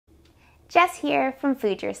Jess here from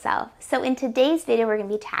Food Yourself. So in today's video, we're going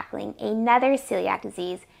to be tackling another celiac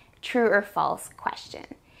disease true or false question.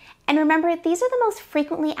 And remember, these are the most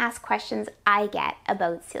frequently asked questions I get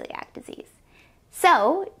about celiac disease.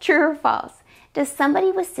 So, true or false? Does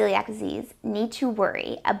somebody with celiac disease need to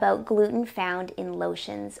worry about gluten found in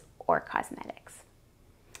lotions or cosmetics?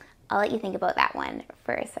 I'll let you think about that one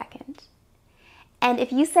for a second. And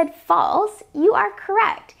if you said false, you are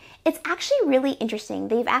correct. It's actually really interesting.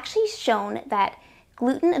 They've actually shown that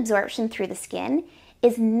gluten absorption through the skin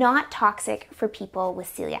is not toxic for people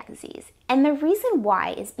with celiac disease. And the reason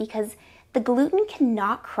why is because the gluten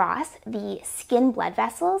cannot cross the skin blood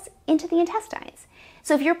vessels into the intestines.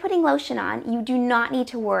 So if you're putting lotion on, you do not need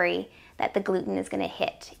to worry that the gluten is going to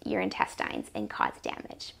hit your intestines and cause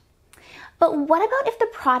damage. But what about if the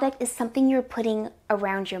product is something you're putting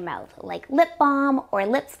around your mouth, like lip balm or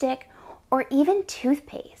lipstick or even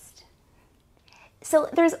toothpaste? So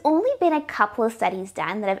there's only been a couple of studies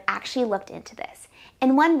done that have actually looked into this.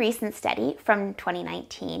 And one recent study from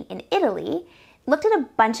 2019 in Italy looked at a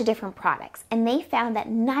bunch of different products, and they found that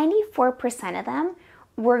 94% of them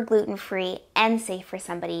were gluten-free and safe for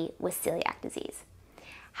somebody with celiac disease.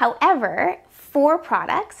 However, 4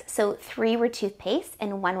 products, so 3 were toothpaste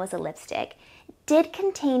and 1 was a lipstick, did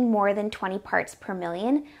contain more than 20 parts per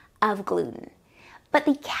million of gluten. But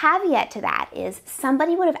the caveat to that is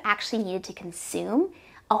somebody would have actually needed to consume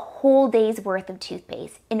a whole day's worth of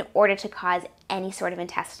toothpaste in order to cause any sort of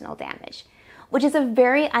intestinal damage, which is a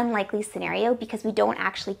very unlikely scenario because we don't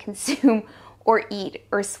actually consume or eat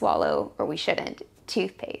or swallow, or we shouldn't,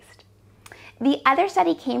 toothpaste. The other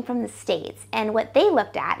study came from the States, and what they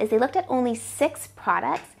looked at is they looked at only 6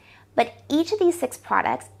 products, but each of these 6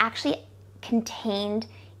 products actually contained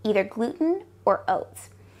either gluten or oats.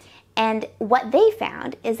 And what they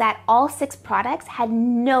found is that all 6 products had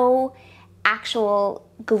no actual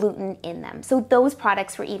gluten in them. So those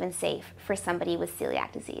products were even safe for somebody with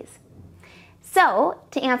celiac disease. So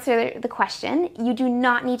to answer the question, you do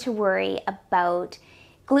not need to worry about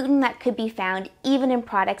gluten that could be found even in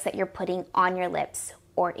products that you're putting on your lips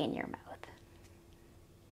or in your mouth.